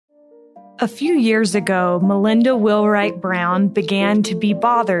A few years ago, Melinda Wheelwright Brown began to be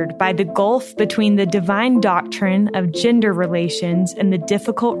bothered by the gulf between the divine doctrine of gender relations and the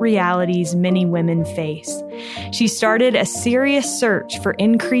difficult realities many women face. She started a serious search for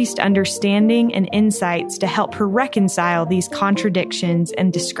increased understanding and insights to help her reconcile these contradictions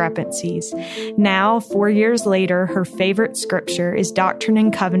and discrepancies. Now, 4 years later, her favorite scripture is Doctrine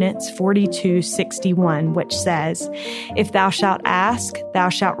and Covenants 42:61, which says, "If thou shalt ask, thou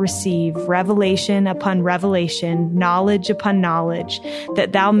shalt receive revelation upon revelation, knowledge upon knowledge,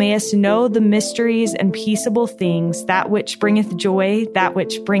 that thou mayest know the mysteries and peaceable things, that which bringeth joy, that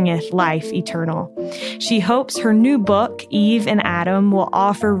which bringeth life eternal." She hopes her new book, Eve and Adam, will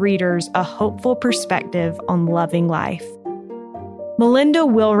offer readers a hopeful perspective on loving life. Melinda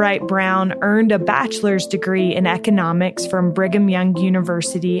Wheelwright Brown earned a bachelor's degree in economics from Brigham Young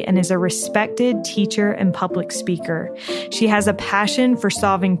University and is a respected teacher and public speaker. She has a passion for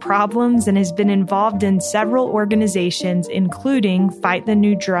solving problems and has been involved in several organizations, including Fight the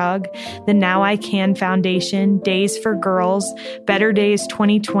New Drug, the Now I Can Foundation, Days for Girls, Better Days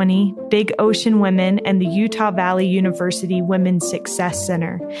 2020, Big Ocean Women, and the Utah Valley University Women's Success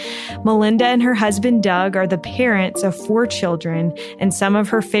Center. Melinda and her husband Doug are the parents of 4 children, and some of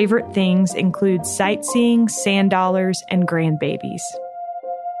her favorite things include sightseeing, sand dollars, and grandbabies.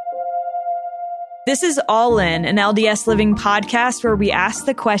 This is All In, an LDS Living podcast where we ask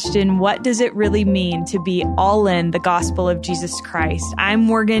the question, what does it really mean to be all in the gospel of Jesus Christ? I'm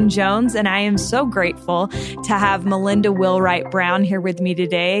Morgan Jones, and I am so grateful to have Melinda Wheelwright Brown here with me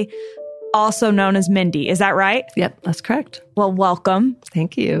today, also known as Mindy. Is that right? Yep, that's correct. Well, welcome.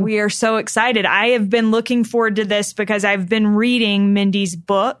 Thank you. We are so excited. I have been looking forward to this because I've been reading Mindy's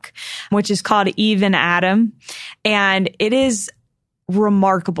book, which is called Eve and Adam, and it is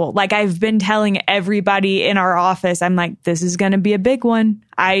remarkable. Like, I've been telling everybody in our office, I'm like, this is going to be a big one.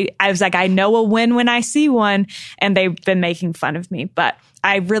 I was like, I know a win when I see one, and they've been making fun of me, but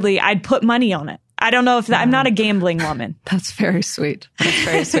I'd put money on it. I don't know if I'm not a gambling woman. That's very sweet. That's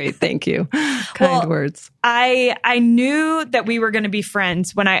very sweet. Thank you. Kind words. I knew that we were going to be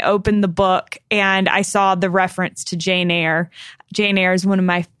friends when I opened the book and I saw the reference to Jane Eyre. Jane Eyre is one of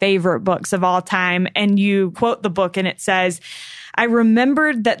my favorite books of all time. And you quote the book and it says, "I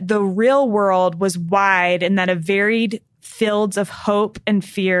remembered that the real world was wide and that a varied fields of hope and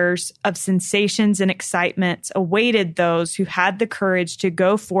fears, of sensations and excitements awaited those who had the courage to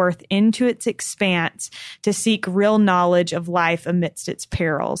go forth into its expanse to seek real knowledge of life amidst its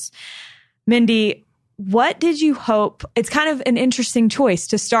perils." Mindy, what did you hope? It's kind of an interesting choice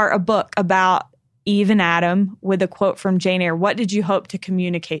to start a book about Eve and Adam with a quote from Jane Eyre. What did you hope to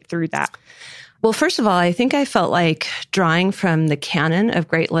communicate through that? Well, first of all, I think I felt like drawing from the canon of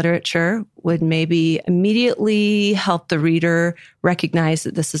great literature would maybe immediately help the reader recognize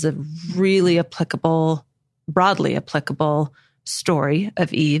that this is a really applicable, broadly applicable story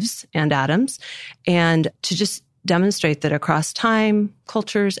of Eve's and Adam's, and to just demonstrate that across time,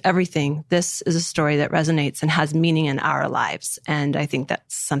 cultures, everything, this is a story that resonates and has meaning in our lives. And I think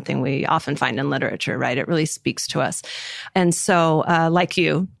that's something we often find in literature, right? It really speaks to us. And so, like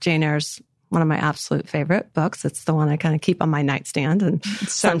you, Jane Eyre's one of my absolute favorite books. It's the one I kind of keep on my nightstand. And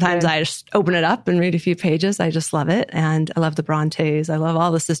sometimes I just open it up and read a few pages. I just love it. And I love the Brontes. I love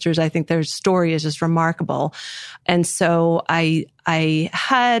all the sisters. I think their story is just remarkable. And so I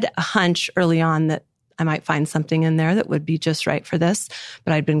had a hunch early on that I might find something in there that would be just right for this.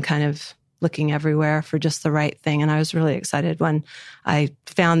 But I'd been kind of looking everywhere for just the right thing. And I was really excited when I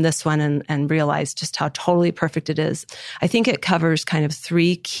found this one and realized just how totally perfect it is. I think it covers kind of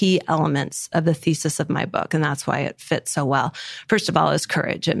 3 key elements of the thesis of my book, and that's why it fits so well. First of all is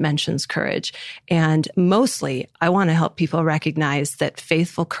courage. It mentions courage. And mostly, I want to help people recognize that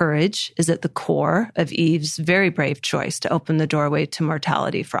faithful courage is at the core of Eve's very brave choice to open the doorway to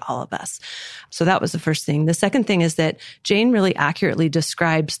mortality for all of us. So that was the first thing. The second thing is that Jane really accurately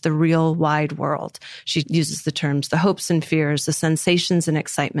describes the real wide world. She uses the terms, the hopes and fears, the sensations and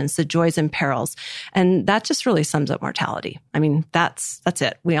excitements, the joys and perils. And that just really sums up mortality. I mean, that's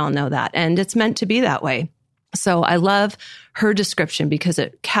it. We all know that. And it's meant to be that way. So I love her description because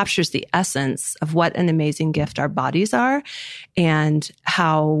it captures the essence of what an amazing gift our bodies are and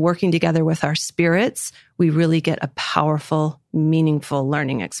how working together with our spirits, we really get a powerful, meaningful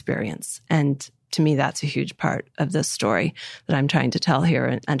learning experience. And to me, that's a huge part of this story that I'm trying to tell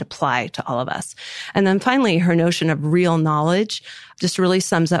here and apply to all of us. And then finally, her notion of real knowledge. just really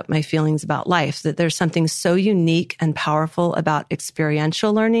sums up my feelings about life, that there's something so unique and powerful about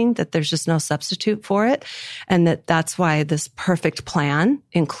experiential learning that there's just no substitute for it. And that's why this perfect plan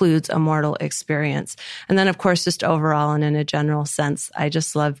includes a mortal experience. And then, of course, just overall and in a general sense, I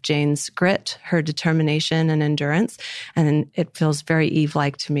just love Jane's grit, her determination and endurance. And it feels very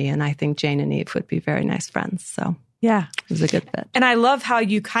Eve-like to me. And I think Jane and Eve would be very nice friends. So yeah, it was a good fit. And I love how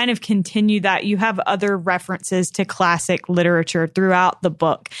you kind of continue that. You have other references to classic literature throughout the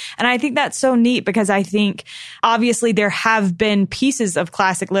book. And I think that's so neat because I think obviously there have been pieces of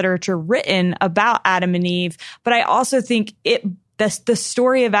classic literature written about Adam and Eve, but I also think the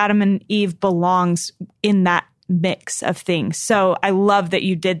story of Adam and Eve belongs in that mix of things. So I love that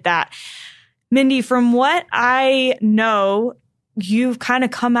you did that. Mindy, from what I know, you've kind of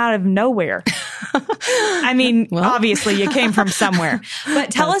come out of nowhere. I mean, well, obviously you came from somewhere, but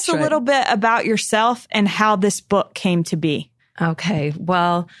tell us a little bit about yourself and how this book came to be. Okay.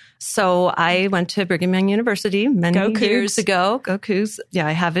 Well, so I went to Brigham Young University many years ago. Go Cougs. Yeah,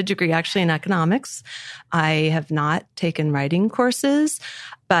 I have a degree actually in economics. I have not taken writing courses,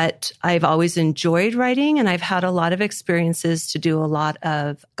 but I've always enjoyed writing, and I've had a lot of experiences to do a lot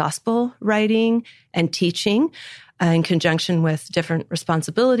of gospel writing and teaching in conjunction with different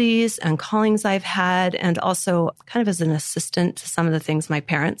responsibilities and callings I've had, and also kind of as an assistant to some of the things my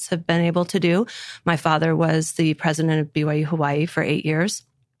parents have been able to do. My father was the president of BYU Hawaii for 8 years.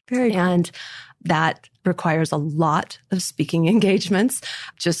 And that requires a lot of speaking engagements.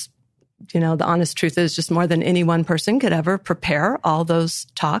 Just, the honest truth is just more than any one person could ever prepare all those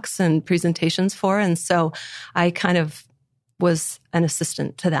talks and presentations for. And so I kind of was an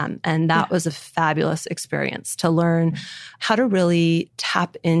assistant to them. And that was a fabulous experience to learn how to really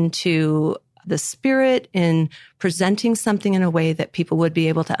tap into the spirit in presenting something in a way that people would be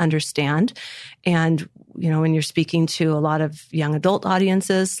able to understand. And, when you're speaking to a lot of young adult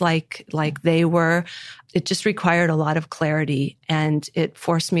audiences like they were, it just required a lot of clarity, and it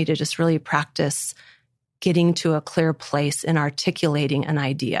forced me to just really practice getting to a clear place in articulating an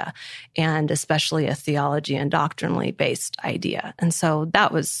idea, and especially a theology and doctrinally based idea. And so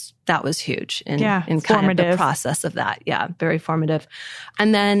that was huge in kind of the process of that. Yeah, very formative.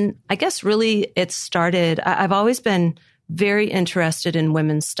 And then I guess really it started, I've always been very interested in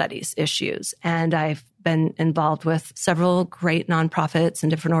women's studies issues, and I've been involved with several great nonprofits and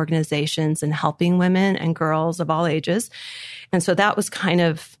different organizations in helping women and girls of all ages. And so that was kind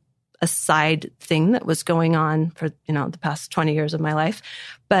of a side thing that was going on for, the past 20 years of my life.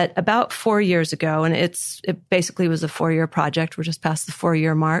 But about 4 years ago, and it basically was a 4-year project. We're just past the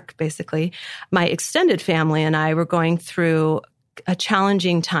 4-year mark, basically. My extended family and I were going through a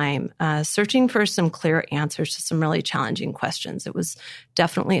challenging time, searching for some clear answers to some really challenging questions. It was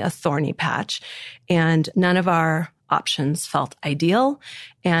definitely a thorny patch, and none of our options felt ideal.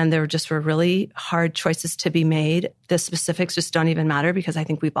 And there were really hard choices to be made. The specifics just don't even matter because I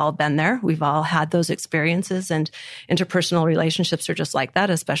think we've all been there. We've all had those experiences, and interpersonal relationships are just like that,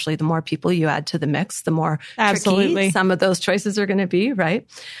 especially the more people you add to the mix, the more tricky some of those choices are going to be, right?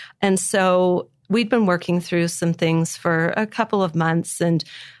 And so we'd been working through some things for a couple of months, and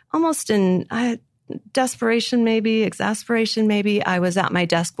almost in desperation, maybe exasperation, maybe, I was at my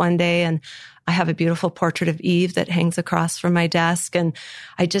desk one day, and I have a beautiful portrait of Eve that hangs across from my desk. And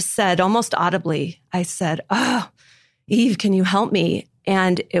I just said, almost audibly, I said, "Oh, Eve, can you help me?"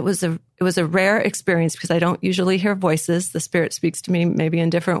 And it was a rare experience because I don't usually hear voices. The Spirit speaks to me maybe in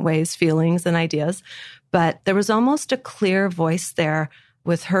different ways, feelings and ideas. But there was almost a clear voice there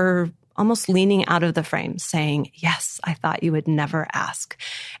with her almost leaning out of the frame saying, "Yes, I thought you would never ask."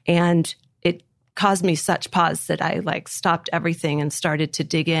 And it caused me such pause that I stopped everything and started to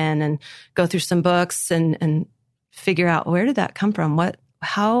dig in and go through some books and figure out, where did that come from?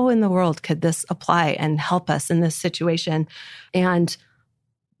 How in the world could this apply and help us in this situation? And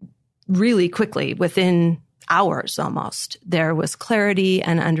really quickly, within hours almost, there was clarity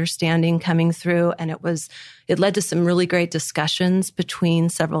and understanding coming through. And it led to some really great discussions between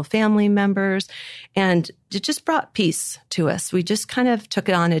several family members. And it just brought peace to us. We just kind of took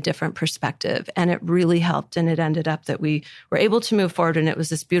it on a different perspective, and it really helped. And it ended up that we were able to move forward, and it was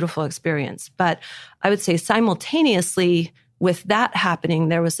this beautiful experience. But I would say simultaneously with that happening,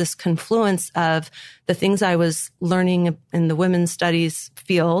 there was this confluence of the things I was learning in the women's studies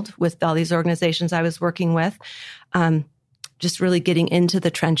field with all these organizations I was working with, just really getting into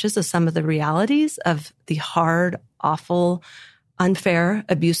the trenches of some of the realities of the hard, awful, unfair,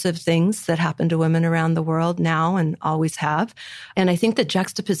 abusive things that happen to women around the world now and always have. And I think the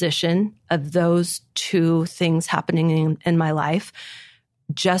juxtaposition of those two things happening in my life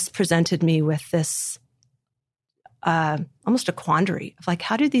just presented me with this almost a quandary of like,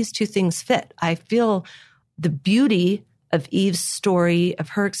 how do these two things fit? I feel the beauty of Eve's story, of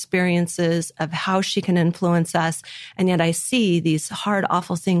her experiences, of how she can influence us. And yet I see these hard,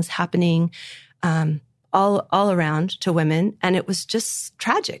 awful things happening all around to women. And it was just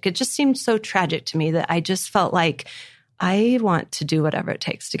tragic. It just seemed so tragic to me that I just felt like I want to do whatever it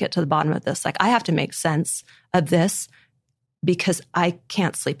takes to get to the bottom of this. Like, I have to make sense of this because I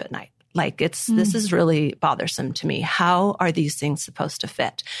can't sleep at night. Like, this is really bothersome to me. How are these things supposed to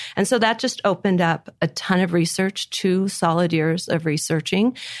fit? And so that just opened up a ton of research, 2 solid years of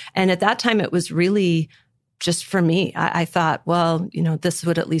researching. And at that time, it was really just for me. I thought, well, this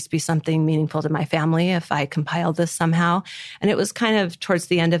would at least be something meaningful to my family if I compiled this somehow. And it was kind of towards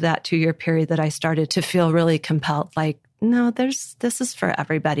the end of that 2-year period that I started to feel really compelled, like, no, this is for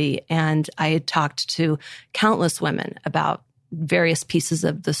everybody. And I had talked to countless women about various pieces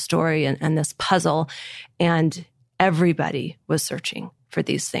of the story and this puzzle. And everybody was searching for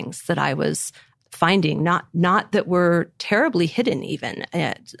these things that I was finding, not that were terribly hidden even.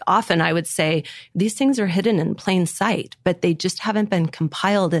 Often I would say these things are hidden in plain sight, but they just haven't been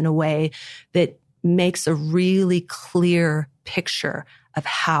compiled in a way that makes a really clear picture of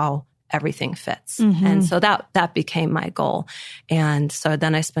how everything fits. Mm-hmm. And so that became my goal. And so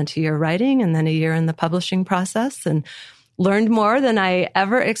then I spent a year writing and then a year in the publishing process and learned more than I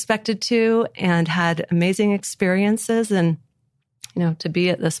ever expected to and had amazing experiences. And, to be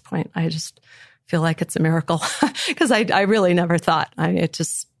at this point, I just feel like it's a miracle because I really never thought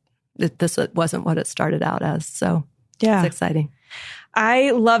this wasn't what it started out as. So yeah, it's exciting.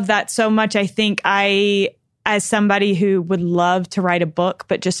 I love that so much. I think as somebody who would love to write a book,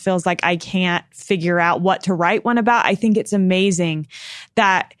 but just feels like I can't figure out what to write one about, I think it's amazing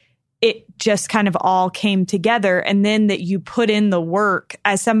that it just kind of all came together. And then that you put in the work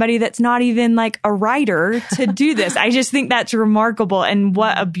as somebody that's not even like a writer to do this. I just think that's remarkable. And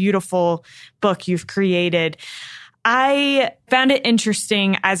what a beautiful book you've created. I found it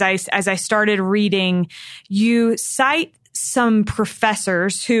interesting as I started reading, you cite some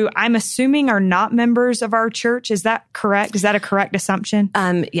professors who I'm assuming are not members of our church. Is that correct? Is that a correct assumption?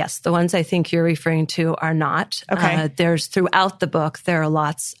 Yes. The ones I think you're referring to are not. Okay. There's throughout the book, there are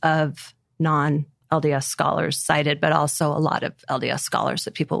lots of non-LDS scholars cited, but also a lot of LDS scholars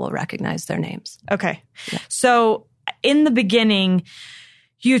that people will recognize their names. Okay. Yeah. So in the beginning,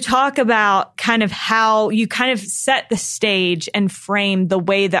 you talk about kind of how you kind of set the stage and frame the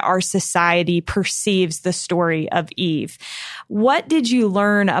way that our society perceives the story of Eve. What did you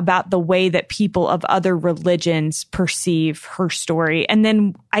learn about the way that people of other religions perceive her story? And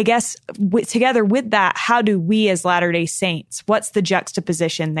then I guess together with that, how do we as Latter-day Saints, what's the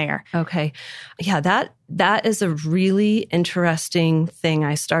juxtaposition there? Okay. Yeah, that is a really interesting thing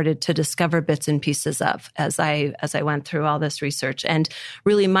I started to discover bits and pieces of as I went through all this research. And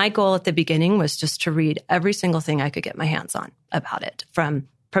really my goal at the beginning was just to read every single thing I could get my hands on about it from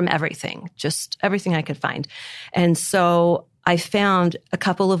everything, just everything I could find. And so I found a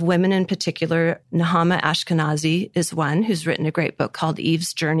couple of women in particular. Nahama Ashkenazi is one who's written a great book called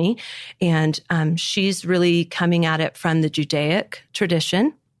Eve's Journey. And she's really coming at it from the Judaic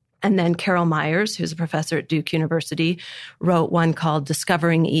tradition. And then Carol Myers, who's a professor at Duke University, wrote one called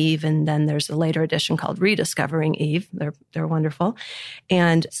Discovering Eve. And then there's a later edition called Rediscovering Eve. They're wonderful.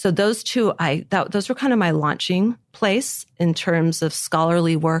 And so those two, those were kind of my launching place in terms of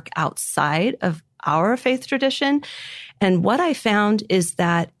scholarly work outside of our faith tradition. And what I found is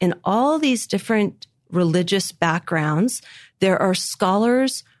that in all these different religious backgrounds, there are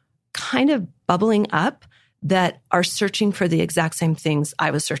scholars kind of bubbling up that are searching for the exact same things I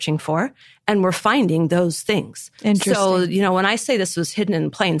was searching for, and we're finding those things. Interesting. So, when I say this was hidden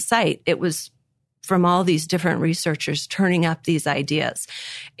in plain sight, it was from all these different researchers turning up these ideas.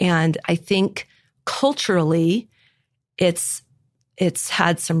 And I think culturally, it's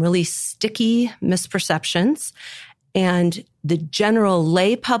had some really sticky misperceptions, and the general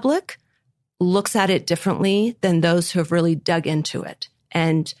lay public looks at it differently than those who have really dug into it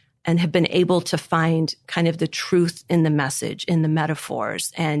and have been able to find kind of the truth in the message, in the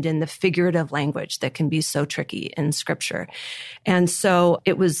metaphors, and in the figurative language that can be so tricky in Scripture. And so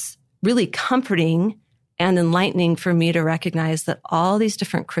it was really comforting and enlightening for me to recognize that all these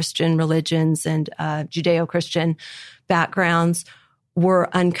different Christian religions and Judeo-Christian backgrounds were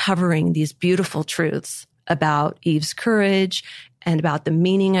uncovering these beautiful truths about Eve's courage and about the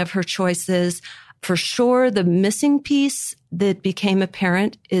meaning of her choices. For sure, the missing piece that became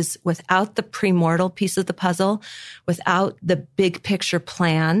apparent is without the premortal piece of the puzzle, without the big picture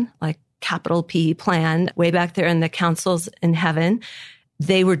plan, like capital P plan, way back there in the councils in heaven,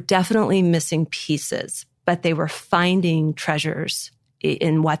 they were definitely missing pieces. but they were finding treasures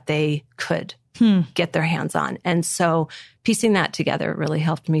in what they could get their hands on. And so piecing that together really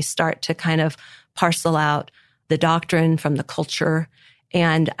helped me start to kind of parcel out the doctrine from the culture.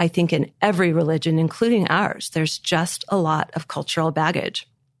 And I think in every religion, including ours, there's just a lot of cultural baggage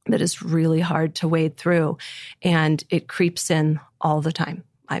that is really hard to wade through. And it creeps in all the time.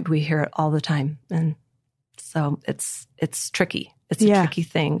 We hear it all the time. And so it's tricky. It's a tricky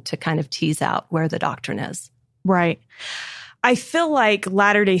thing to kind of tease out where the doctrine is. Right. I feel like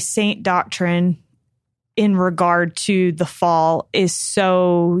Latter-day Saint doctrine in regard to the fall is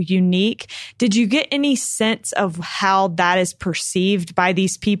so unique. Did you get any sense of how that is perceived by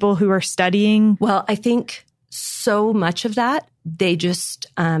these people who are studying? Well, I think so much of that, they just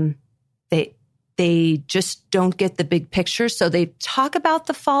they just don't get the big picture. So they talk about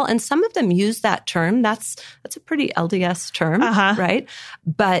the fall, and some of them use that term. That's a pretty LDS term, right?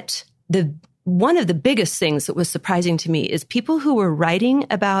 But one of the biggest things that was surprising to me is people who were writing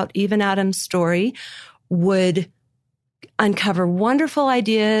about Eve and Adam's story would uncover wonderful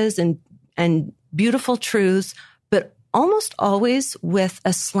ideas and beautiful truths, but almost always with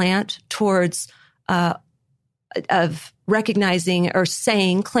a slant towards of recognizing or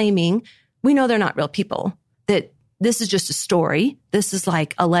claiming, we know they're not real people, that this is just a story. This is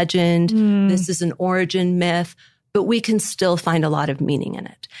like a legend. This is an origin myth, but we can still find a lot of meaning in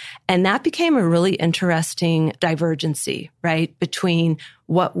it. And that became a really interesting divergency, right? Between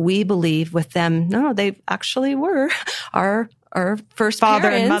what we believe with them. No, they actually were our first father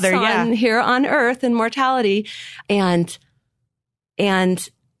parents and mother, here on earth in mortality. And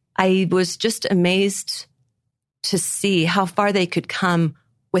I was just amazed to see how far they could come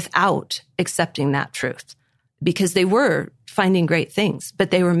without accepting that truth, because they were finding great things,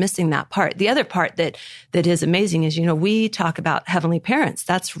 but they were missing that part. The other part that is amazing is, we talk about heavenly parents.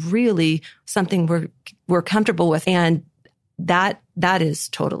 That's really something we're comfortable with. And that is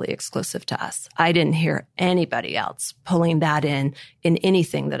totally exclusive to us. I didn't hear anybody else pulling that in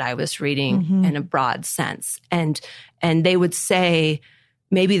anything that I was reading in a broad sense. And they would say,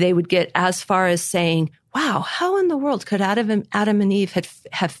 maybe they would get as far as saying, wow, how in the world could Adam and Eve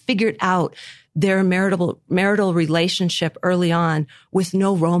have figured out their marital relationship early on with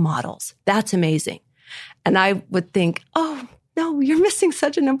no role models? That's amazing. And I would think, oh, no, you're missing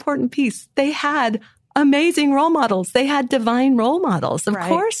such an important piece. They had amazing role models. They had divine role models. Of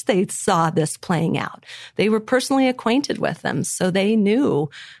course they saw this playing out. They were personally acquainted with them, so they knew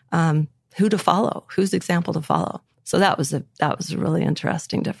who to follow, whose example to follow. So that was a really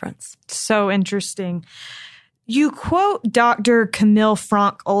interesting difference. So interesting. You quote Dr. Camille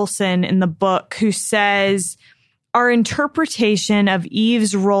Frank Olson in the book, who says, our interpretation of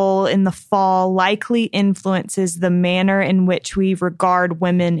Eve's role in the fall likely influences the manner in which we regard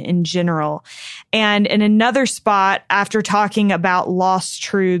women in general. And in another spot, after talking about lost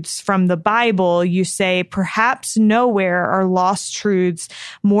truths from the Bible, you say, perhaps nowhere are lost truths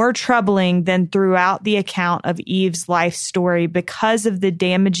more troubling than throughout the account of Eve's life story because of the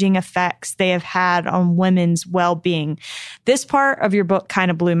damaging effects they have had on women's well-being. This part of your book kind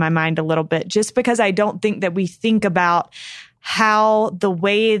of blew my mind a little bit, just because I don't think that we think about how the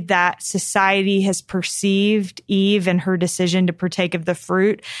way that society has perceived Eve and her decision to partake of the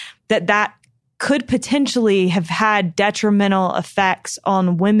fruit, that could potentially have had detrimental effects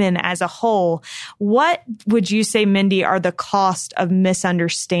on women as a whole. What would you say, Mindy, are the cost of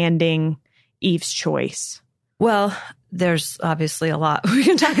misunderstanding Eve's choice? Well, there's obviously a lot we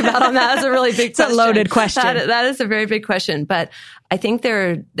can talk about on that. That's a really big question. It's a loaded question. That is a very big question. But I think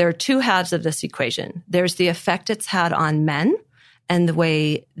there are two halves of this equation. There's the effect it's had on men and the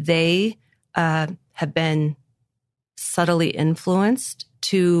way they have been subtly influenced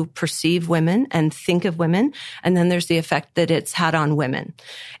to perceive women and think of women. And then there's the effect that it's had on women.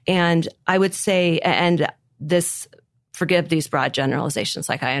 And I would say, and this, forgive these broad generalizations.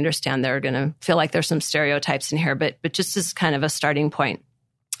 Like, I understand they're going to feel like there's some stereotypes in here, but just as kind of a starting point,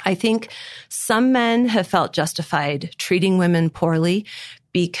 I think some men have felt justified treating women poorly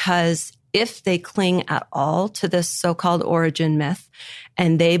because if they cling at all to this so-called origin myth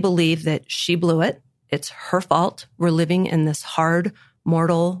and they believe that she blew it, it's her fault, we're living in this hard,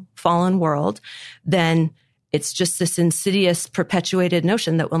 mortal, fallen world, then it's just this insidious, perpetuated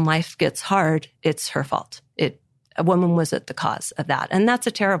notion that when life gets hard, it's her fault. A woman was at the cause of that. And that's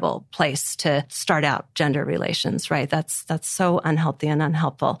a terrible place to start out gender relations, right? That's so unhealthy and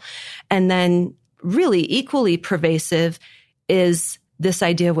unhelpful. And then really equally pervasive is this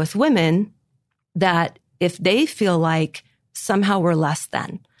idea with women that if they feel like somehow we're less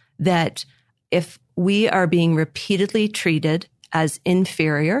than, that if we are being repeatedly treated as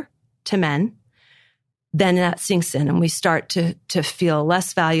inferior to men, then that sinks in and we start to feel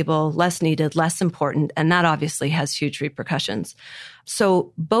less valuable, less needed, less important. And that obviously has huge repercussions.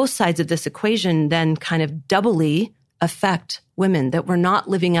 So both sides of this equation then kind of doubly affect women, that we're not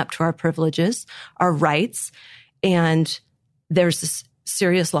living up to our privileges, our rights, and there's this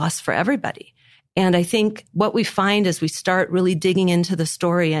serious loss for everybody. And I think what we find as we start really digging into the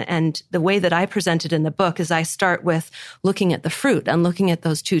story, and the way that I present it in the book is I start with looking at the fruit and looking at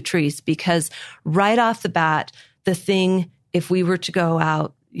those two trees, because right off the bat, the thing, if we were to go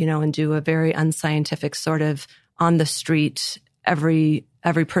out, and do a very unscientific sort of on the street, every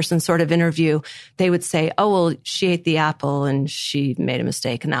person sort of interview, they would say, oh, well, she ate the apple and she made a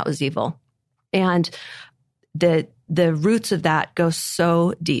mistake and that was evil. And the roots of that go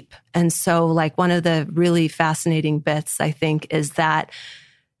so deep. And so like one of the really fascinating bits, I think, is that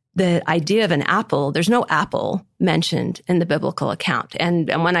the idea of an apple, there's no apple mentioned in the biblical account. And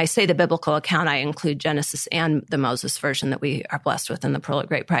when I say the biblical account, I include Genesis and the Moses version that we are blessed with in the Pearl of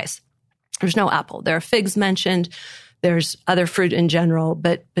Great Price. There's no apple. There are figs mentioned. There's other fruit in general,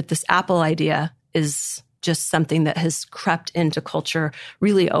 but this apple idea is just something that has crept into culture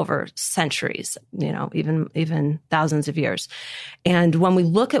really over centuries, even thousands of years. And when we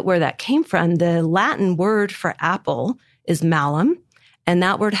look at where that came from, the Latin word for apple is malum, and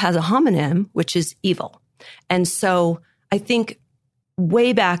that word has a homonym, which is evil. And so I think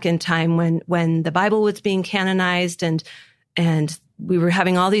way back in time when the Bible was being canonized and we were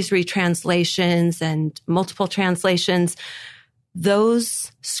having all these retranslations and multiple translations,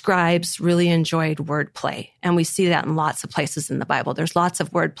 those scribes really enjoyed wordplay. And we see that in lots of places in the Bible. There's lots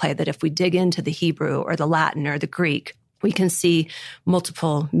of wordplay that if we dig into the Hebrew or the Latin or the Greek, we can see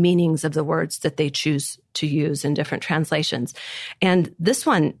multiple meanings of the words that they choose to use in different translations. And this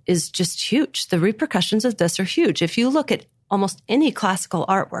one is just huge. The repercussions of this are huge. If you look at almost any classical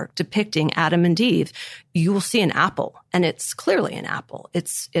artwork depicting Adam and Eve, you will see an apple, and it's clearly an apple.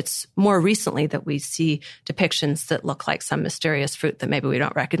 It's more recently that we see depictions that look like some mysterious fruit that maybe we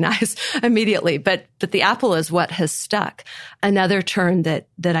don't recognize immediately, but the apple is what has stuck. Another term that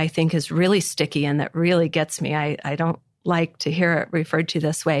I think is really sticky and that really gets me, I don't like to hear it referred to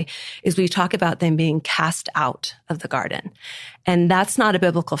this way, is we talk about them being cast out of the garden. And that's not a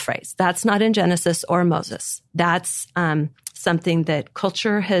biblical phrase. That's not in Genesis or Moses. That's something that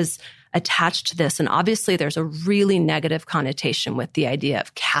culture has attached to this. And obviously there's a really negative connotation with the idea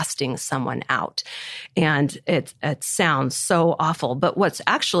of casting someone out. And it sounds so awful. But what's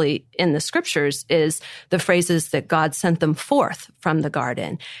actually in the scriptures is the phrases that God sent them forth from the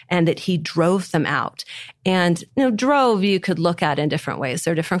garden and that he drove them out. And, drove you could look at in different ways.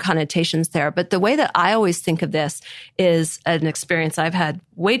 There are different connotations there. But the way that I always think of this is an experience I've had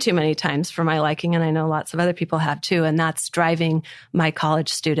way too many times for my liking, and I know lots of other people have too, and that's driving my college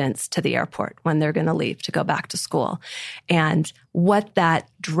students to the airport when they're going to leave to go back to school. And what that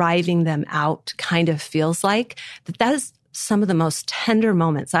driving them out kind of feels like, that is some of the most tender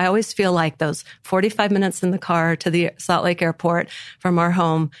moments. I always feel like those 45 minutes in the car to the Salt Lake airport from our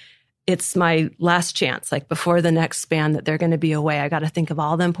home, it's my last chance, like before the next span that they're going to be away. I got to think of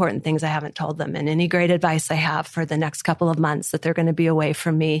all the important things I haven't told them and any great advice I have for the next couple of months that they're going to be away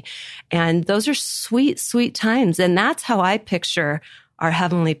from me. And those are sweet, sweet times. And that's how I picture our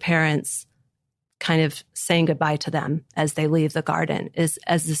heavenly parents kind of saying goodbye to them as they leave the garden, is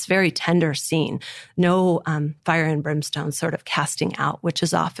as this very tender scene. No fire and brimstone sort of casting out, which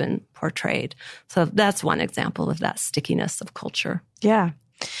is often portrayed. So that's one example of that stickiness of culture. Yeah.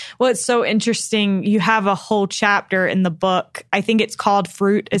 Well, it's so interesting. You have a whole chapter in the book. I think it's called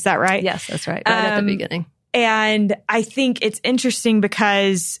Fruit. Is that right? Yes, that's right. Right at the beginning. And I think it's interesting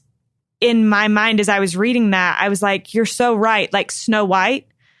because in my mind, as I was reading that, I was like, you're so right. Like Snow White,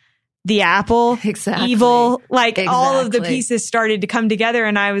 the apple, exactly. Evil, like all of the pieces started to come together.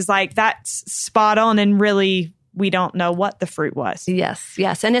 And I was like, that's spot on. And really, we don't know what the fruit was. Yes,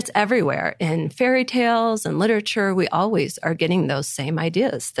 yes. And it's everywhere. In fairy tales and literature, we always are getting those same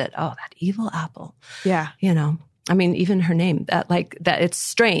ideas that, oh, that evil apple. Yeah. I mean, even her name, that it's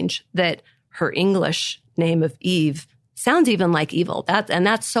strange that her English name of Eve sounds even like evil.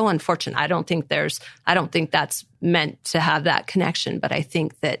 That's so unfortunate. I don't think that's meant to have that connection, but I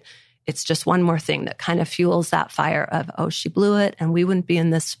think that it's just one more thing that kind of fuels that fire of, oh, she blew it and we wouldn't be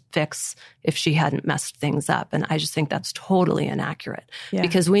in this fix if she hadn't messed things up. And I just think that's totally inaccurate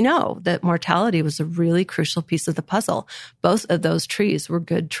because we know that mortality was a really crucial piece of the puzzle. Both of those trees were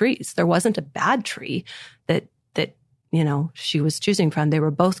good trees. There wasn't a bad tree that she was choosing from. They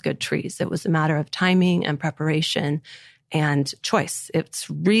were both good trees. It was a matter of timing and preparation and choice. It's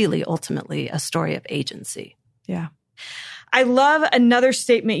really ultimately a story of agency. Yeah. I love another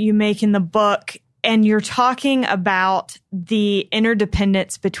statement you make in the book and you're talking about the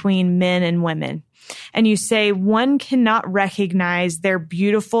interdependence between men and women. And you say one cannot recognize their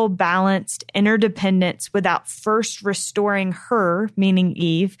beautiful, balanced interdependence without first restoring her, meaning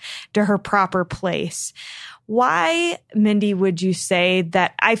Eve, to her proper place. Why, Mindy, would you say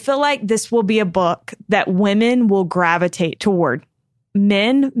that? I feel like this will be a book that women will gravitate toward.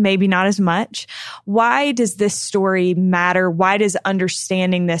 Men, maybe not as much. Why does this story matter? Why does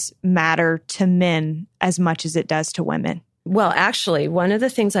understanding this matter to men as much as it does to women? Well, actually, one of the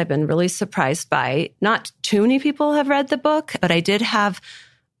things I've been really surprised by, not too many people have read the book, but I did have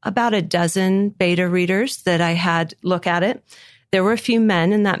about a dozen beta readers that I had look at it. There were a few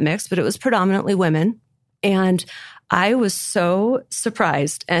men in that mix, but it was predominantly women. And I was so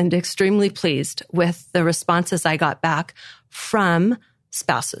surprised and extremely pleased with the responses I got back from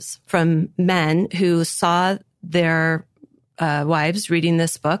spouses, from men who saw their wives reading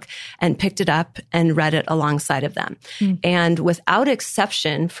this book and picked it up and read it alongside of them. And without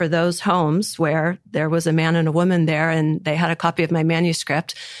exception, for those homes where there was a man and a woman there and they had a copy of my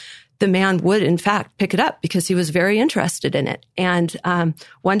manuscript, the man would, in fact, pick it up because he was very interested in it. And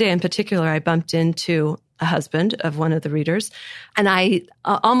one day in particular, I bumped into a husband of one of the readers, and I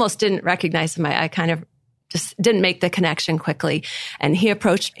almost didn't recognize him. I kind of just didn't make the connection quickly. And he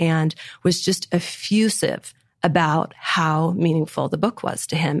approached and was just effusive about how meaningful the book was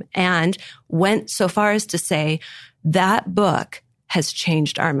to him, and went so far as to say that book has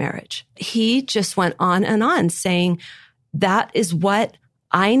changed our marriage. He just went on saying that is what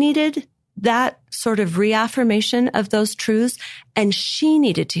I needed, that sort of reaffirmation of those truths. And she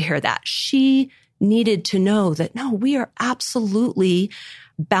needed to hear that. She needed to know that, no, we are absolutely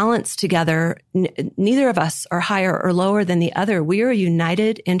balanced together. Neither of us are higher or lower than the other. We are a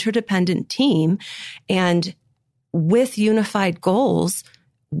united, interdependent team. And with unified goals,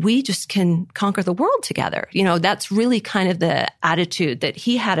 we just can conquer the world together. You know, that's really kind of the attitude that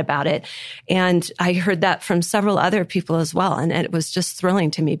he had about it. And I heard that from several other people as well. And it was just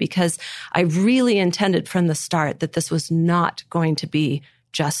thrilling to me because I really intended from the start that this was not going to be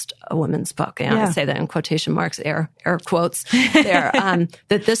just a women's book. And I say that in quotation marks, air quotes there,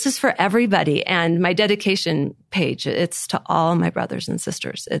 that this is for everybody. And my dedication page, it's to all my brothers and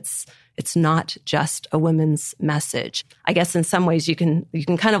sisters. It's not just a women's message. I guess in some ways you can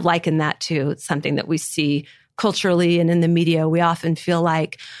kind of liken that to something that we see culturally and in the media. We often feel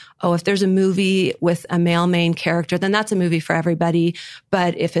like, oh, if there's a movie with a male main character, then that's a movie for everybody.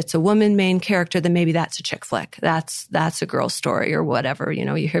 But if it's a woman main character, then maybe that's a chick flick. That's a girl's story or whatever. You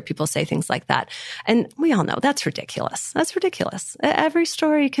know, you hear people say things like that. And we all know that's ridiculous. That's ridiculous. Every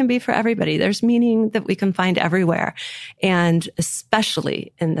story can be for everybody. There's meaning that we can find everywhere. And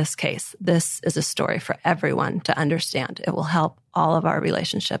especially in this case, this is a story for everyone to understand. It will help all of our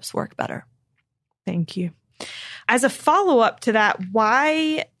relationships work better. Thank you. As a follow-up to that,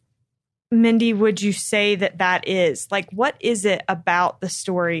 why, Mindy, would you say that is? Like, what is it about the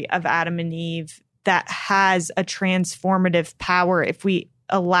story of Adam and Eve that has a transformative power if we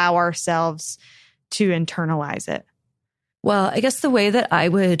allow ourselves to internalize it? Well, I guess the way that I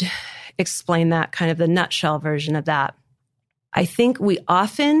would explain that, kind of the nutshell version of that, I think we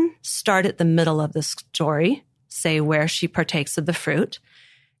often start at the middle of the story, say where she partakes of the fruit,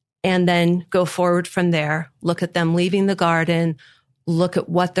 and then go forward from there, look at them leaving the garden, look at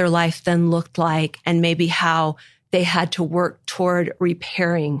what their life then looked like, and maybe how they had to work toward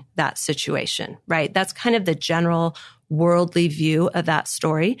repairing that situation, right? That's kind of the general worldly view of that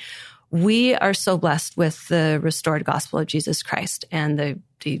story. We are so blessed with the restored gospel of Jesus Christ and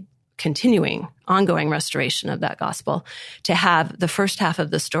the continuing, ongoing restoration of that gospel to have the first half of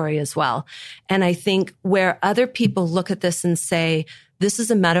the story as well. And I think where other people look at this and say, this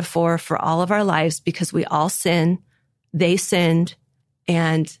is a metaphor for all of our lives because we all sin, they sinned,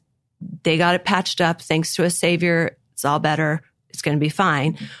 and they got it patched up thanks to a savior. It's all better. It's going to be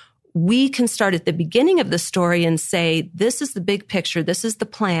fine. We can start at the beginning of the story and say, this is the big picture. This is the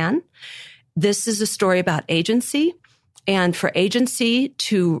plan. This is a story about agency. And for agency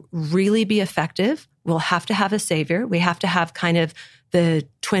to really be effective, we'll have to have a savior. We have to have kind of the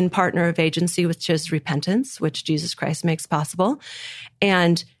twin partner of agency, which is repentance, which Jesus Christ makes possible.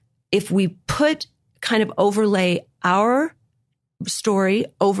 And if we put kind of overlay our story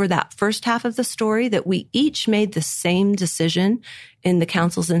over that first half of the story, that we each made the same decision in the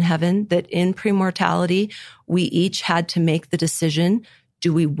councils in heaven, that in premortality, we each had to make the decision,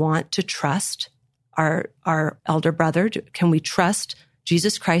 do we want to trust our elder brother? Can we trust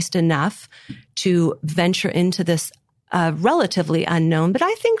Jesus Christ enough to venture into this relatively unknown? But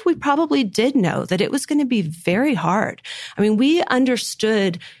I think we probably did know that it was going to be very hard. I mean, we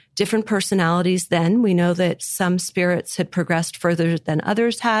understood different personalities then. We know that some spirits had progressed further than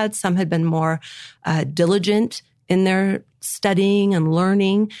others had. Some had been more diligent in their studying and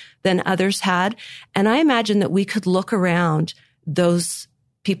learning than others had. And I imagine that we could look around those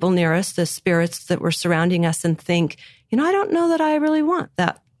people near us, the spirits that were surrounding us, and think, I don't know that I really want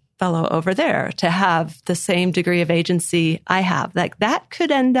that fellow over there to have the same degree of agency I have. Like that could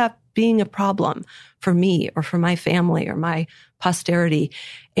end up being a problem for me or for my family or my posterity.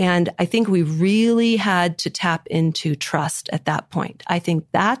 And I think we really had to tap into trust at that point. I think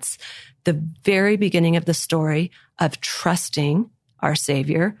that's the very beginning of the story of trusting our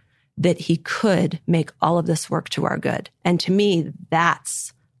Savior, that he could make all of this work to our good. And to me,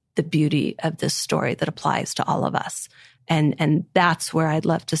 that's the beauty of this story that applies to all of us. And that's where I'd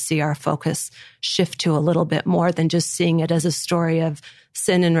love to see our focus shift to a little bit more than just seeing it as a story of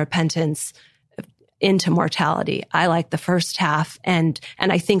sin and repentance into mortality. I like the first half, and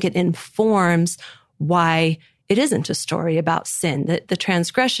I think it informs why it isn't a story about sin. The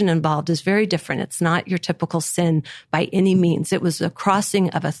transgression involved is very different. It's not your typical sin by any means. It was a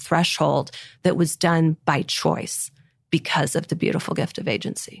crossing of a threshold that was done by choice because of the beautiful gift of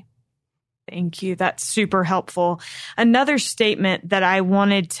agency. Thank you. That's super helpful. Another statement that I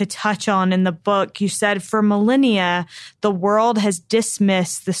wanted to touch on in the book, you said, for millennia, the world has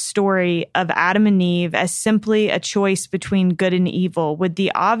dismissed the story of Adam and Eve as simply a choice between good and evil, with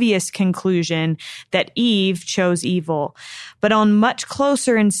the obvious conclusion that Eve chose evil. But on much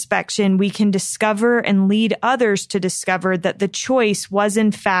closer inspection, we can discover and lead others to discover that the choice was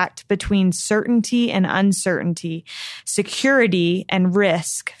in fact between certainty and uncertainty, security and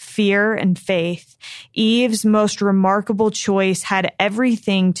risk, fear and faith. Eve's most remarkable choice had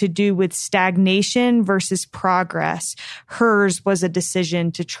everything to do with stagnation versus progress. Hers was a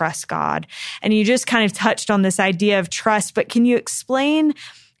decision to trust God. And you just kind of touched on this idea of trust, but can you explain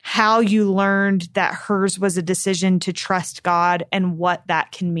how you learned that hers was a decision to trust God and what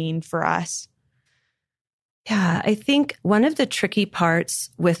that can mean for us? Yeah, I think one of the tricky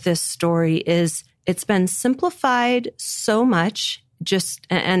parts with this story is it's been simplified so much, just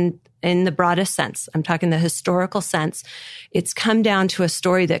and in the broadest sense. I'm talking the historical sense. It's come down to a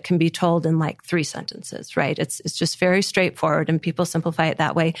story that can be told in like 3 sentences, right? It's just very straightforward, and people simplify it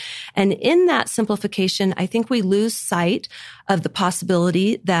that way. And in that simplification, I think we lose sight of the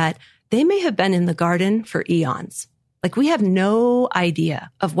possibility that they may have been in the garden for eons. Like, we have no idea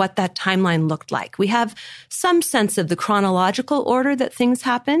of what that timeline looked like. We have some sense of the chronological order that things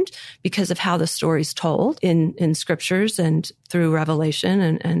happened because of how the story's told in scriptures and through Revelation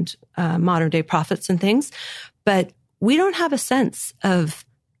and modern day prophets and things. But we don't have a sense of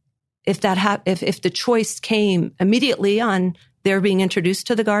if if the choice came immediately on their being introduced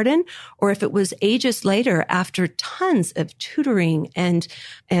to the garden, or if it was ages later after tons of tutoring and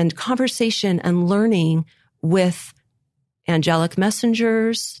conversation and learning with angelic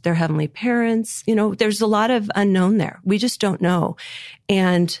messengers, their heavenly parents. There's a lot of unknown there. We just don't know.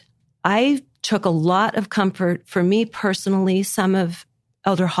 And I took a lot of comfort, for me personally, some of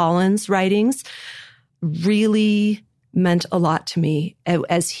Elder Holland's writings really meant a lot to me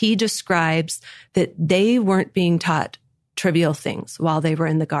as he describes that they weren't being taught trivial things while they were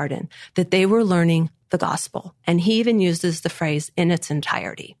in the garden, that they were learning the gospel. And he even uses the phrase in its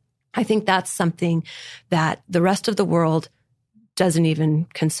entirety. I think that's something that the rest of the world doesn't even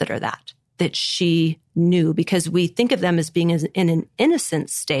consider that she knew, because we think of them as being in an innocent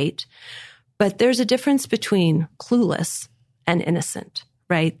state, but there's a difference between clueless and innocent,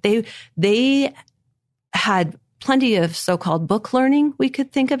 right? They had plenty of so-called book learning, we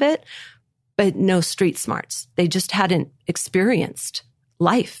could think of it, but no street smarts. They just hadn't experienced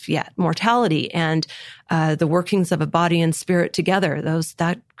life yet, mortality, and the workings of a body and spirit together.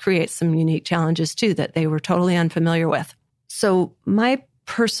 That creates some unique challenges too that they were totally unfamiliar with. So my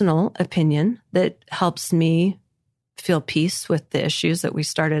personal opinion that helps me feel peace with the issues that we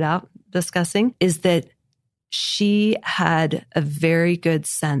started out discussing is that she had a very good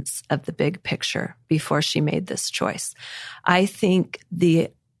sense of the big picture before she made this choice. I think the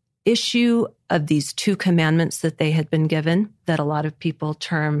issue of these 2 commandments that they had been given, that a lot of people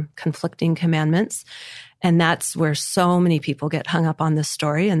term conflicting commandments, and that's where so many people get hung up on this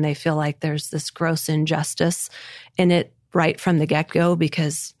story, and they feel like there's this gross injustice in it right from the get-go,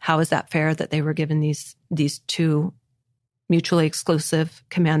 because how is that fair that they were given these 2 mutually exclusive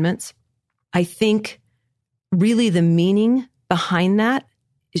commandments? I think really the meaning behind that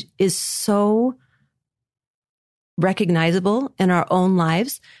is so recognizable in our own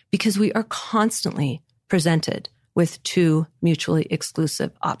lives, because we are constantly presented with two mutually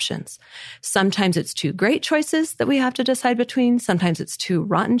exclusive options. Sometimes it's two great choices that we have to decide between. Sometimes it's two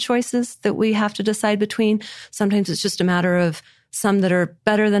rotten choices that we have to decide between. Sometimes it's just a matter of some that are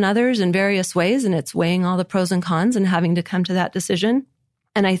better than others in various ways, and it's weighing all the pros and cons and having to come to that decision.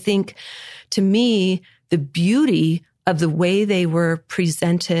 And I think, to me, the beauty of the way they were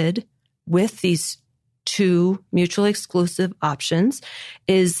presented with these two mutually exclusive options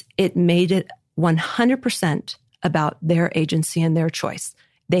is it made it 100% about their agency and their choice.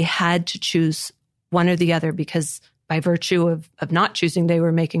 They had to choose one or the other because by virtue of not choosing, they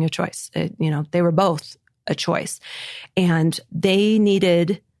were making a choice. They were both a choice. And they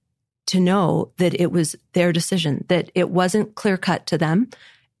needed to know that it was their decision, that it wasn't clear cut to them.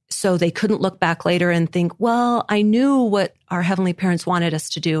 So they couldn't look back later and think, well, I knew what our heavenly parents wanted us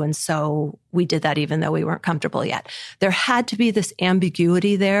to do, and so we did that even though we weren't comfortable yet. There had to be this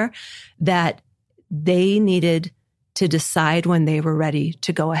ambiguity there that they needed to decide when they were ready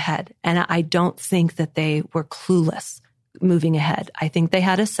to go ahead. And I don't think that they were clueless moving ahead. I think they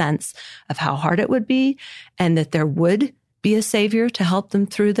had a sense of how hard it would be and that there would be a savior to help them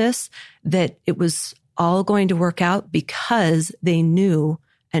through this, that it was all going to work out because they knew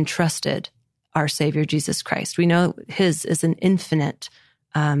and trusted our Savior, Jesus Christ. We know his is an infinite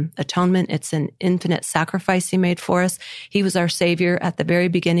atonement. It's an infinite sacrifice he made for us. He was our Savior at the very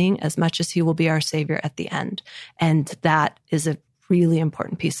beginning as much as he will be our Savior at the end. And that is a really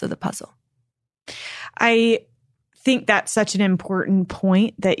important piece of the puzzle. I think that's such an important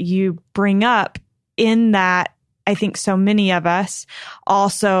point that you bring up, in that I think so many of us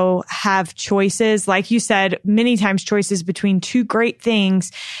also have choices, like you said, many times choices between two great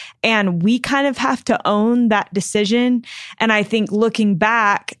things. And we kind of have to own that decision. And I think looking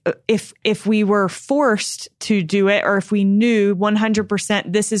back, if we were forced to do it, or if we knew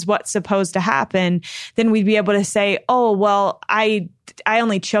 100% this is what's supposed to happen, then we'd be able to say, oh, well, I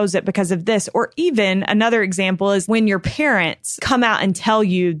only chose it because of this. Or even another example is when your parents come out and tell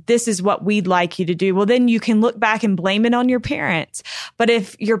you, this is what we'd like you to do. Well, then you can look back and blame it on your parents. But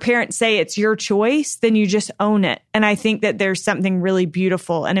if your parents say it's your choice, then you just own it. And I think that there's something really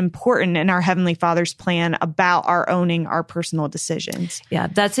beautiful and important in our Heavenly Father's plan about our owning our personal decisions. Yeah,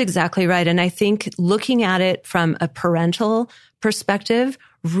 that's exactly right. And I think looking at it from a parental perspective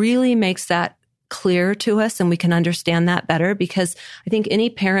really makes that clear to us, and we can understand that better, because I think any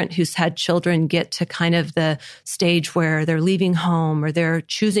parent who's had children get to kind of the stage where they're leaving home or they're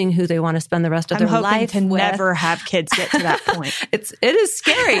choosing who they want to spend the rest of their life with. Never have kids get to that point. It is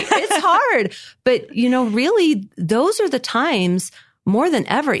scary. It's hard. But, really, those are the times more than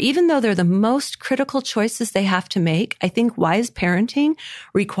ever, even though they're the most critical choices they have to make. I think wise parenting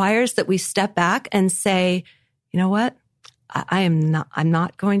requires that we step back and say, you know what? I'm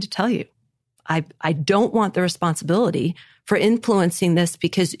not going to tell you. I don't want the responsibility for influencing this,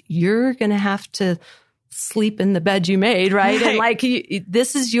 because you're going to have to sleep in the bed you made, right? And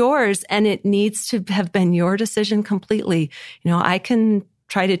this is yours, and it needs to have been your decision completely. I can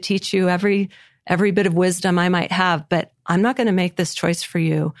try to teach you every bit of wisdom I might have, but I'm not going to make this choice for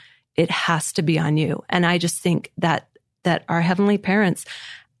you. It has to be on you. And I just think that our heavenly parents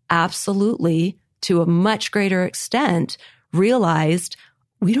absolutely, to a much greater extent, realized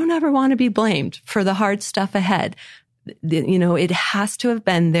we don't ever want to be blamed for the hard stuff ahead. It has to have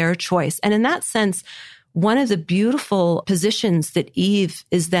been their choice. And in that sense, one of the beautiful positions that Eve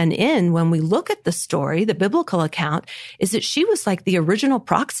is then in when we look at the story, the biblical account, is that she was like the original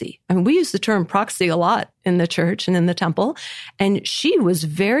proxy. I mean, we use the term proxy a lot in the church and in the temple. And she was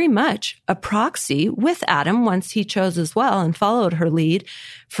very much a proxy with Adam once he chose as well and followed her lead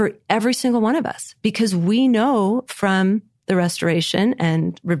for every single one of us, because we know from the restoration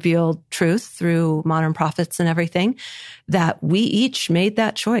and revealed truth through modern prophets and everything, that we each made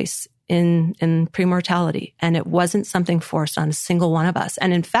that choice in premortality. And it wasn't something forced on a single one of us.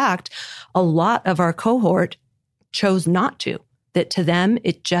 And in fact, a lot of our cohort chose not to, that to them,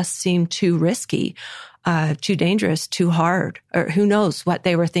 it just seemed too risky, too dangerous, too hard, or who knows what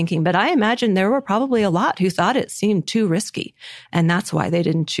they were thinking. But I imagine there were probably a lot who thought it seemed too risky. And that's why they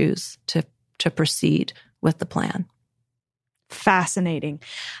didn't choose to proceed with the plan. Fascinating.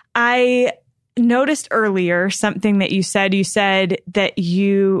 I noticed earlier something that you said. You said that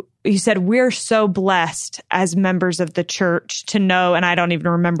you said we're so blessed as members of the church to know, and I don't even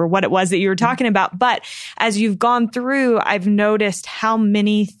remember what it was that you were talking about, but as you've gone through, I've noticed how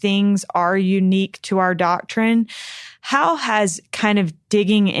many things are unique to our doctrine. How has kind of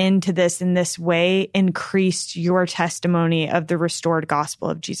digging into this in this way increased your testimony of the restored gospel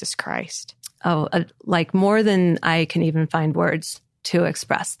of Jesus Christ? Oh, like more than I can even find words to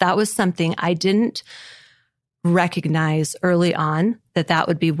express. That was something I didn't recognize early on that that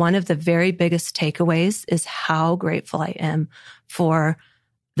would be one of the very biggest takeaways, is how grateful I am for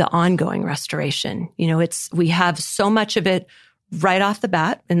the ongoing restoration. We have so much of it right off the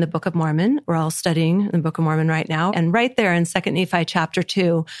bat in the Book of Mormon. We're all studying the Book of Mormon right now. And right there in 2 Nephi chapter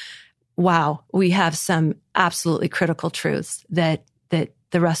 2, wow, we have some absolutely critical truths that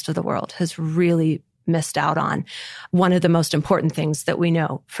the rest of the world has really missed out on. One of the most important things that we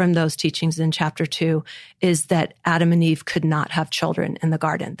know from those teachings in chapter 2 is that Adam and Eve could not have children in the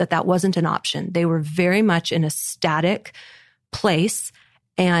garden, that wasn't an option. They were very much in a static place,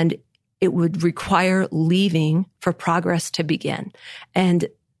 and it would require leaving for progress to begin. And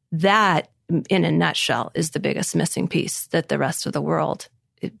that, in a nutshell, is the biggest missing piece that the rest of the world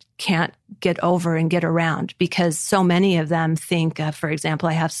can't get over and get around, because so many of them think, for example,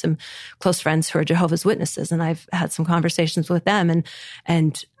 I have some close friends who are Jehovah's Witnesses, and I've had some conversations with them,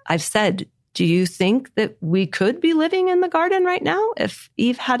 and I've said, do you think that we could be living in the garden right now if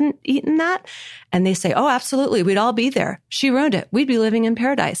Eve hadn't eaten that? And they say, oh, absolutely. We'd all be there. She ruined it. We'd be living in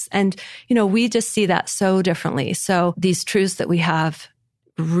paradise. And, we just see that so differently. So these truths that we have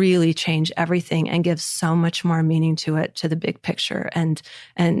really change everything and give so much more meaning to it, to the big picture. And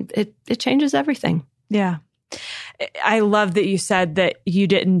it changes everything. Yeah. I love that you said that you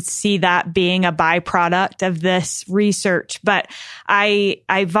didn't see that being a byproduct of this research, but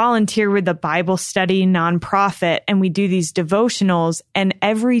I volunteer with the Bible study nonprofit, and we do these devotionals. And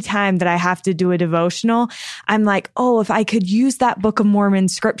every time that I have to do a devotional, I'm like, oh, if I could use that Book of Mormon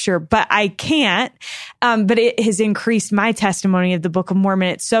scripture, but I can't. But it has increased my testimony of the Book of Mormon.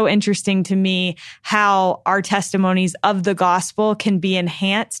 It's so interesting to me how our testimonies of the gospel can be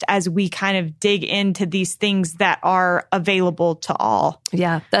enhanced as we kind of dig into these things that are available to all.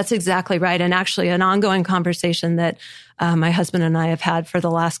 Yeah, that's exactly right. And actually, an ongoing conversation that my husband and I have had for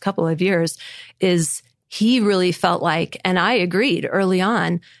the last couple of years is he really felt like, and I agreed early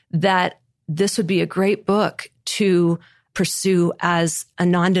on, that this would be a great book to pursue as a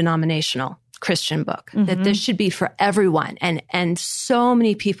non-denominational Christian book, that this should be for everyone. And so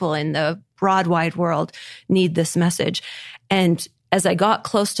many people in the broad, wide world need this message. And as I got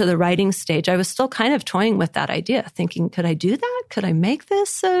close to the writing stage, I was still kind of toying with that idea, thinking, could I do that? Could I make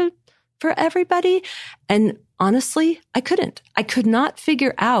this for everybody? And honestly, I couldn't. I could not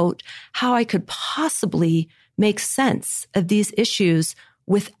figure out how I could possibly make sense of these issues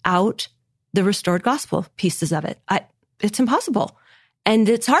without the restored gospel pieces of it. It's impossible. And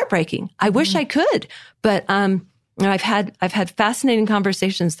it's heartbreaking. I wish I could, but I've had fascinating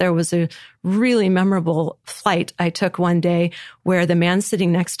conversations. There was a really memorable flight I took one day where the man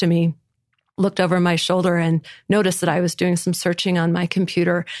sitting next to me looked over my shoulder and noticed that I was doing some searching on my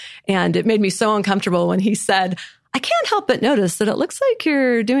computer. And it made me so uncomfortable when he said, I can't help but notice that it looks like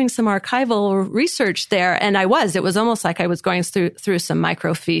you're doing some archival research there. And I was. It was almost like I was going through some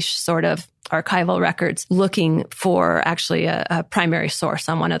microfiche sort of archival records, looking for actually a primary source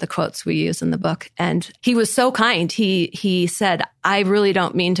on one of the quotes we use in the book. And he was so kind. He said, I really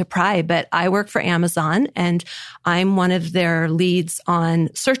don't mean to pry, but I work for Amazon and I'm one of their leads on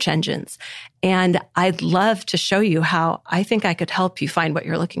search engines. And I'd love to show you how I think I could help you find what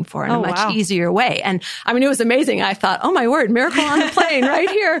you're looking for in a much easier way. And I mean, it was amazing. I thought, oh my word, miracle on the plane right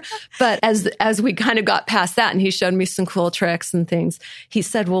here. But as we kind of got past that and he showed me some cool tricks and things, he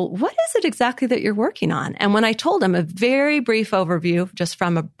said, well, what is it exactly that you're working on? And when I told him a very brief overview, just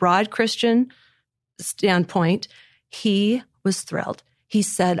from a broad Christian standpoint, he was thrilled. He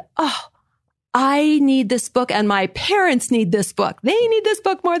said, oh, I need this book and my parents need this book. They need this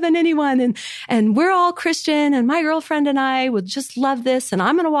book more than anyone. And we're all Christian and my girlfriend and I would just love this. And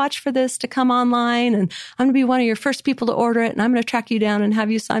I'm going to watch for this to come online and I'm going to be one of your first people to order it. And I'm going to track you down and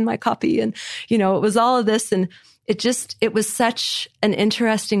have you sign my copy. And, it was all of this. And it was such an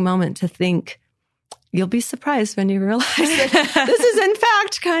interesting moment to think, you'll be surprised when you realize that this is in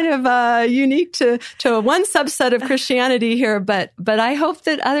fact kind of unique to one subset of Christianity here. But I hope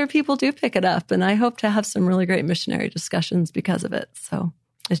that other people do pick it up, and I hope to have some really great missionary discussions because of it. So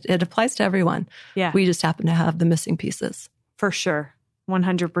it applies to everyone. Yeah, we just happen to have the missing pieces. For sure,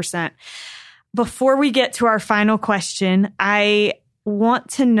 100%. Before we get to our final question, I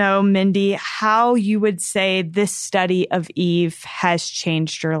want to know, Mindy, how you would say this study of Eve has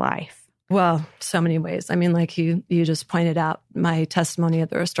changed your life. Well, so many ways. I mean, like you just pointed out, my testimony of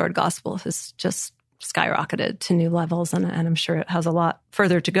the restored gospel has just skyrocketed to new levels. And I'm sure it has a lot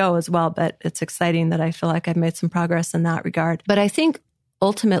further to go as well. But it's exciting that I feel like I've made some progress in that regard. But I think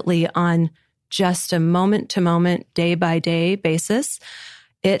ultimately on just a moment-to-moment, day-by-day basis,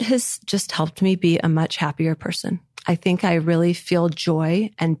 it has just helped me be a much happier person. I think I really feel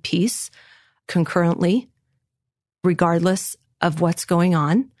joy and peace concurrently regardless of what's going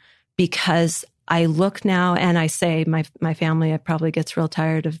on, because I look now and I say, my family probably gets real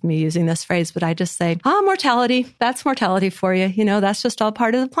tired of me using this phrase, but I just say, mortality, that's mortality for you. That's just all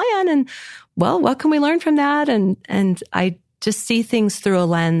part of the plan. And well, what can we learn from that? And I just see things through a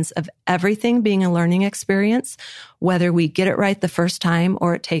lens of everything being a learning experience, whether we get it right the first time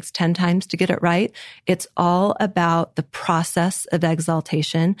or it takes 10 times to get it right. It's all about the process of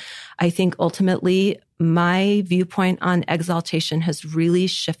exaltation. I think ultimately my viewpoint on exaltation has really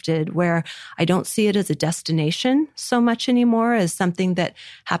shifted, where I don't see it as a destination so much anymore as something that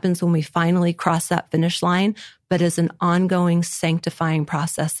happens when we finally cross that finish line, but as an ongoing sanctifying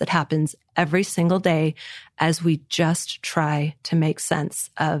process that happens every single day as we just try to make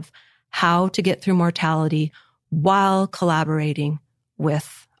sense of how to get through mortality while collaborating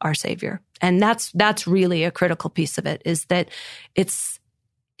with our Savior. And that's really a critical piece of it, is that it's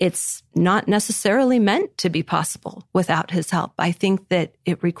not necessarily meant to be possible without his help. I think that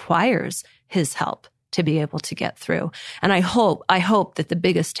it requires his help to be able to get through. And I hope that the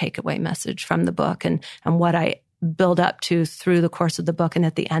biggest takeaway message from the book and what I build up to through the course of the book and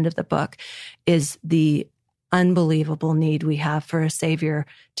at the end of the book is the unbelievable need we have for a Savior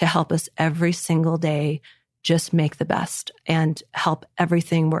to help us every single day just make the best and help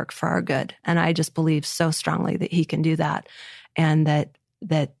everything work for our good. And I just believe so strongly that he can do that, and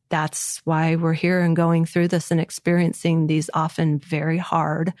that's why we're here and going through this and experiencing these often very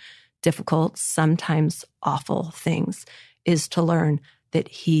hard, difficult, sometimes awful things, is to learn that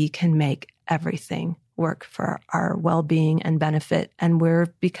he can make everything work for our well-being and benefit. And we're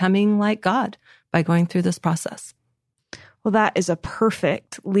becoming like God by going through this process. Well, that is a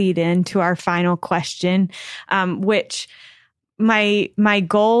perfect lead in to our final question, which my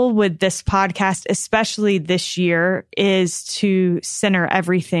goal with this podcast, especially this year, is to center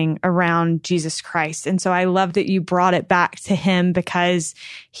everything around Jesus Christ. And so I love that you brought it back to him, because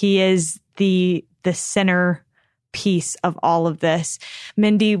he is the center piece of all of this.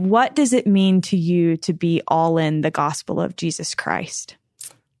 Mindy, what does it mean to you to be all in the gospel of Jesus Christ?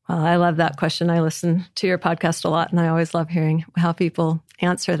 Well, I love that question. I listen to your podcast a lot, and I always love hearing how people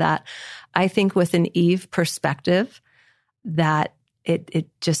answer that. I think with an Eve perspective, that it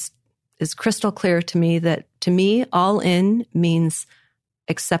just is crystal clear to me that, to me, all in means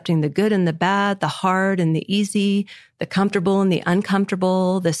accepting the good and the bad, the hard and the easy, the comfortable and the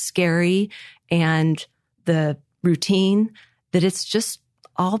uncomfortable, the scary and the routine, that it's just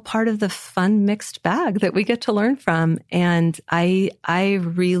all part of the fun mixed bag that we get to learn from. And I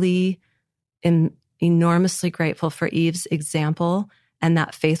really am enormously grateful for Eve's example and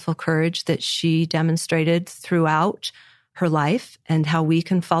that faithful courage that she demonstrated throughout her life, and how we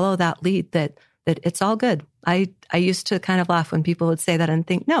can follow that lead, that it's all good. I used to kind of laugh when people would say that and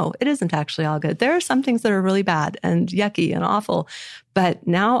think, no, it isn't actually all good. There are some things that are really bad and yucky and awful. But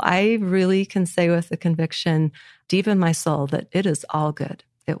now I really can say with the conviction deep in my soul that it is all good.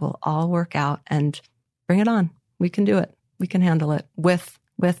 It will all work out, and bring it on. We can do it. We can handle it with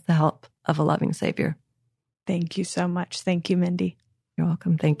the help of a loving Savior. Thank you so much. Thank you, Mindy. You're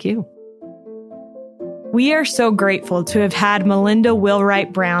welcome. Thank you. We are so grateful to have had Melinda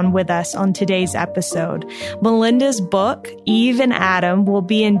Wheelwright Brown with us on today's episode. Melinda's book, Eve and Adam, will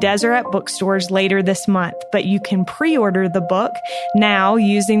be in Deseret bookstores later this month, but you can pre-order the book now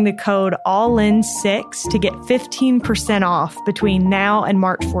using the code ALLIN6 to get 15% off between now and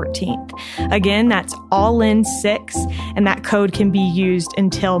March 14th. Again, that's ALLIN6, and that code can be used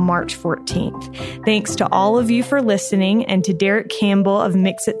until March 14th. Thanks to all of you for listening, and to Derek Campbell of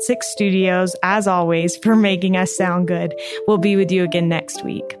Mix It 6 Studios, as always, for making us sound good. We'll be with you again next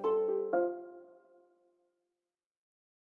week.